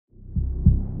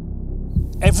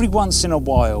Every once in a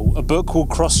while, a book will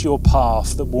cross your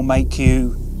path that will make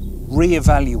you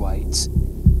reevaluate.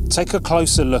 Take a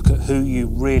closer look at who you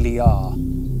really are.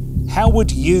 How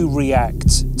would you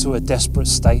react to a desperate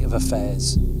state of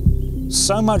affairs?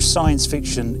 So much science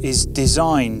fiction is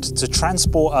designed to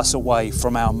transport us away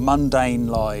from our mundane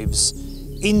lives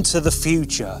into the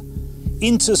future,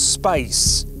 into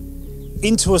space,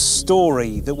 into a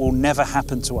story that will never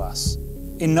happen to us.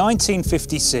 In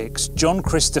 1956, John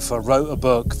Christopher wrote a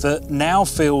book that now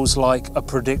feels like a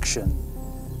prediction.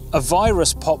 A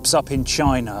virus pops up in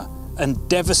China and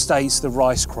devastates the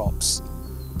rice crops.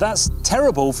 That's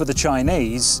terrible for the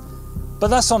Chinese, but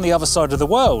that's on the other side of the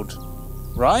world,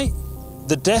 right?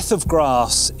 The Death of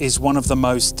Grass is one of the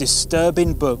most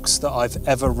disturbing books that I've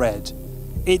ever read.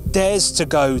 It dares to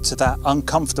go to that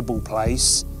uncomfortable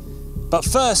place, but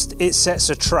first it sets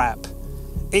a trap.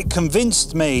 It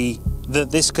convinced me that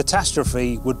this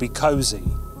catastrophe would be cosy.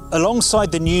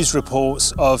 Alongside the news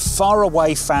reports of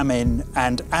faraway famine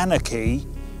and anarchy,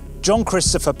 John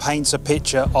Christopher paints a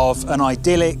picture of an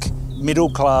idyllic,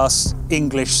 middle-class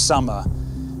English summer.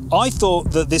 I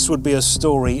thought that this would be a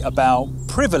story about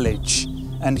privilege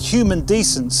and human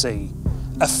decency,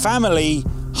 a family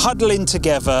huddling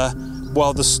together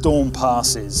while the storm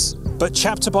passes. But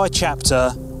chapter by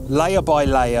chapter, layer by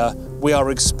layer, we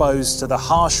are exposed to the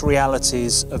harsh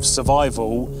realities of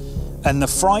survival and the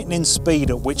frightening speed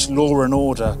at which law and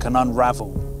order can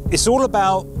unravel. It's all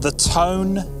about the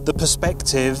tone, the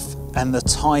perspective, and the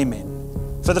timing.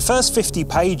 For the first 50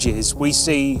 pages, we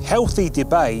see healthy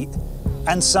debate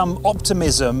and some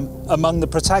optimism among the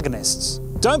protagonists.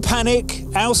 Don't panic,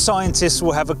 our scientists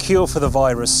will have a cure for the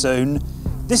virus soon.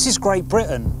 This is Great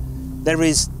Britain. There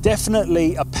is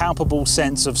definitely a palpable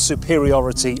sense of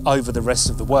superiority over the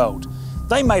rest of the world.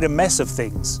 They made a mess of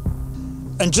things.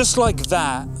 And just like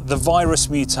that, the virus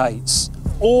mutates.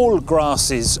 All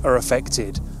grasses are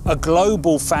affected. A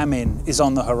global famine is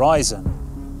on the horizon.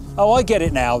 Oh, I get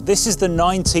it now. This is the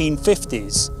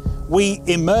 1950s. We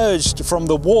emerged from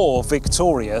the war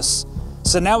victorious,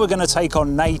 so now we're going to take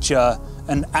on nature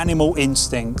and animal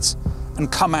instinct and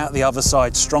come out the other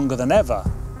side stronger than ever.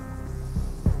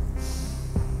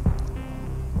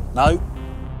 No.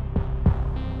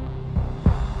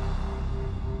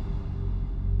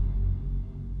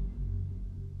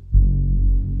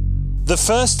 The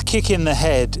first kick in the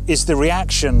head is the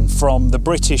reaction from the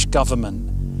British government.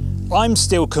 I'm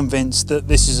still convinced that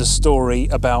this is a story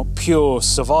about pure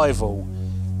survival,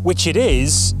 which it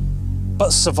is,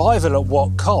 but survival at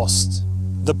what cost?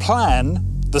 The plan,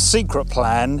 the secret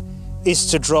plan, is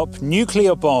to drop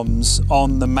nuclear bombs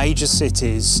on the major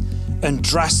cities and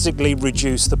drastically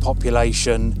reduce the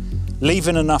population,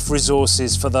 leaving enough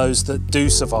resources for those that do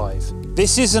survive.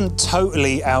 This isn't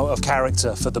totally out of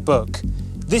character for the book.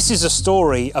 This is a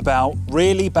story about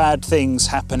really bad things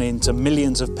happening to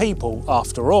millions of people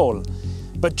after all.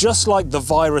 But just like the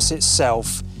virus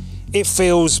itself, it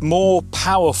feels more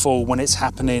powerful when it's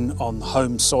happening on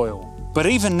home soil. But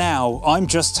even now, I'm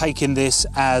just taking this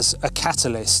as a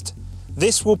catalyst.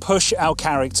 This will push our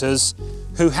characters,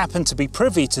 who happen to be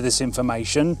privy to this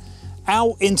information,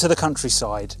 out into the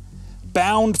countryside,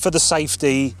 bound for the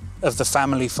safety of the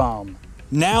family farm.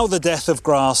 Now the Death of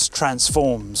Grass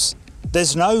transforms.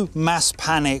 There's no mass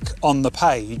panic on the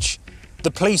page.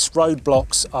 The police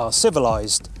roadblocks are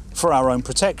civilised for our own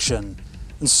protection.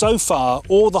 And so far,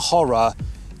 all the horror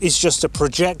is just a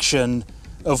projection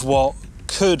of what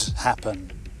could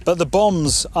happen. But the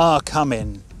bombs are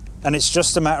coming, and it's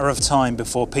just a matter of time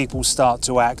before people start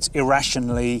to act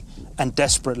irrationally and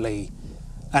desperately.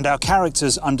 And our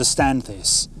characters understand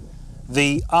this.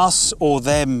 The us or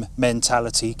them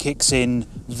mentality kicks in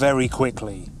very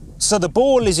quickly. So the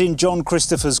ball is in John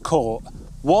Christopher's court.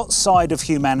 What side of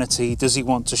humanity does he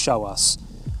want to show us?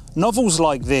 Novels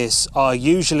like this are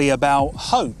usually about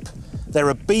hope. They're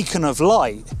a beacon of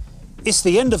light. It's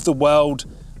the end of the world,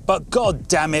 but God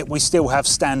damn it, we still have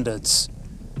standards.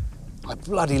 I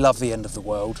bloody love the end of the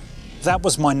world. That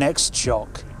was my next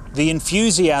shock. The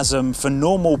enthusiasm for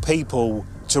normal people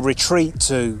to retreat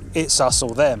to it's us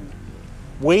or them.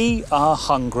 We are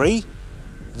hungry,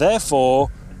 therefore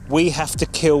we have to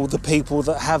kill the people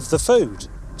that have the food.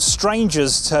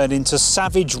 Strangers turn into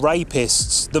savage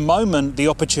rapists the moment the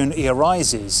opportunity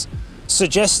arises,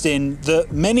 suggesting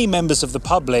that many members of the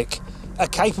public are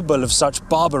capable of such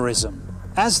barbarism.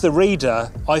 As the reader,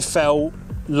 I felt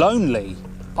lonely.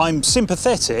 I'm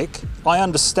sympathetic. I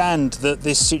understand that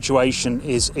this situation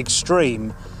is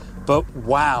extreme, but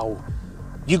wow,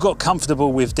 you got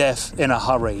comfortable with death in a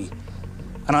hurry.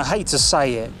 And I hate to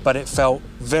say it, but it felt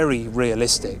very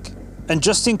realistic. And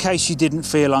just in case you didn't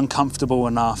feel uncomfortable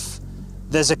enough,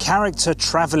 There's a character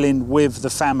travelling with the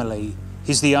family.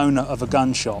 He's the owner of a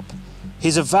gun shop.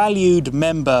 He's a valued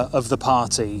member of the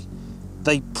party.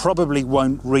 They probably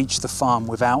won't reach the farm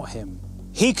without him.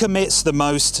 He commits the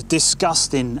most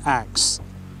disgusting acts.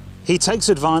 He takes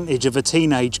advantage of a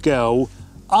teenage girl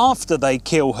after they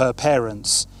kill her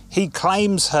parents. He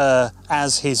claims her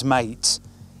as his mate,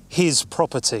 his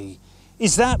property.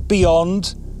 Is that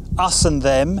beyond us and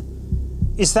them?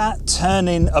 Is that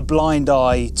turning a blind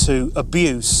eye to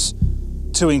abuse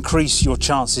to increase your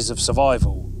chances of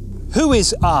survival? Who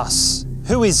is us?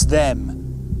 Who is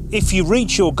them? If you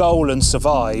reach your goal and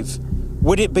survive,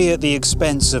 would it be at the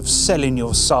expense of selling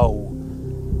your soul?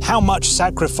 How much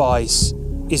sacrifice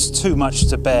is too much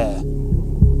to bear?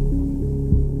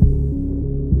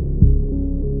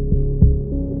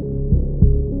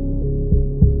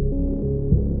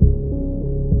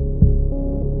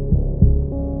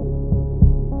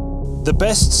 The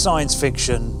best science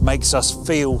fiction makes us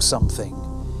feel something,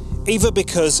 either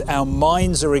because our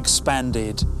minds are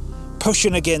expanded,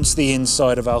 pushing against the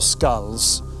inside of our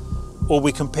skulls, or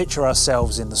we can picture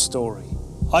ourselves in the story.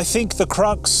 I think the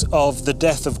crux of The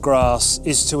Death of Grass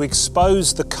is to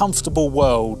expose the comfortable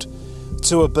world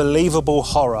to a believable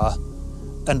horror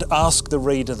and ask the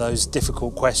reader those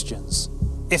difficult questions.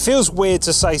 It feels weird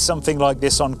to say something like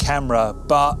this on camera,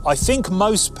 but I think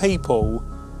most people,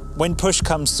 when push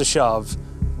comes to shove,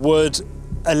 would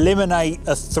eliminate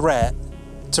a threat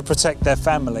to protect their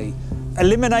family.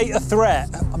 Eliminate a threat.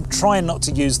 I'm trying not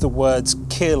to use the words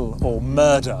kill or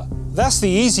murder. That's the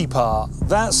easy part.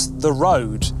 That's the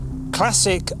road.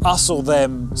 Classic us or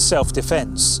them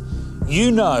self-defense.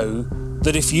 You know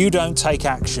that if you don't take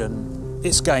action,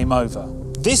 it's game over.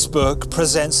 This book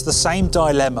presents the same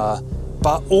dilemma,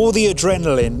 but all the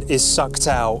adrenaline is sucked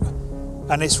out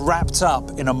and it's wrapped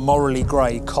up in a morally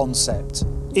grey concept.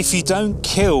 If you don't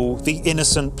kill the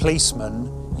innocent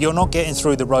policeman, you're not getting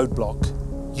through the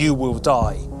roadblock. You will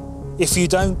die. If you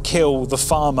don't kill the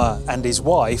farmer and his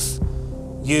wife,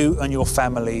 you and your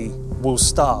family will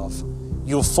starve.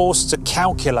 You're forced to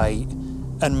calculate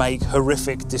and make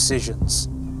horrific decisions.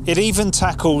 It even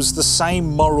tackles the same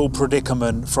moral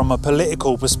predicament from a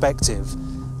political perspective.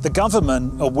 The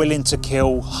government are willing to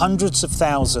kill hundreds of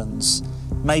thousands,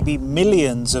 maybe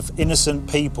millions of innocent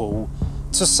people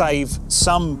to save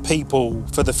some people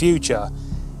for the future.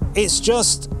 It's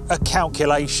just a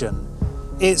calculation.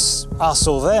 It's us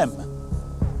or them.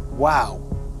 Wow.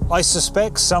 I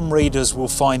suspect some readers will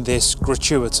find this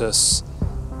gratuitous,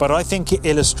 but I think it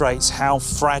illustrates how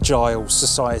fragile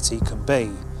society can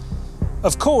be.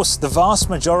 Of course, the vast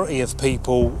majority of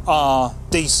people are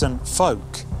decent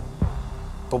folk.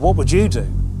 But what would you do?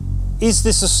 Is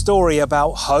this a story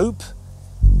about hope?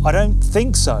 I don't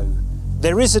think so.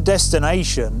 There is a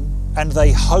destination and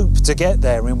they hope to get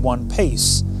there in one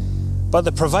piece. But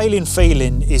the prevailing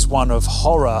feeling is one of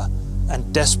horror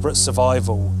and desperate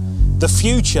survival. The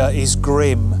future is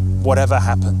grim, whatever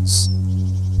happens.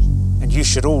 And you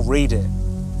should all read it.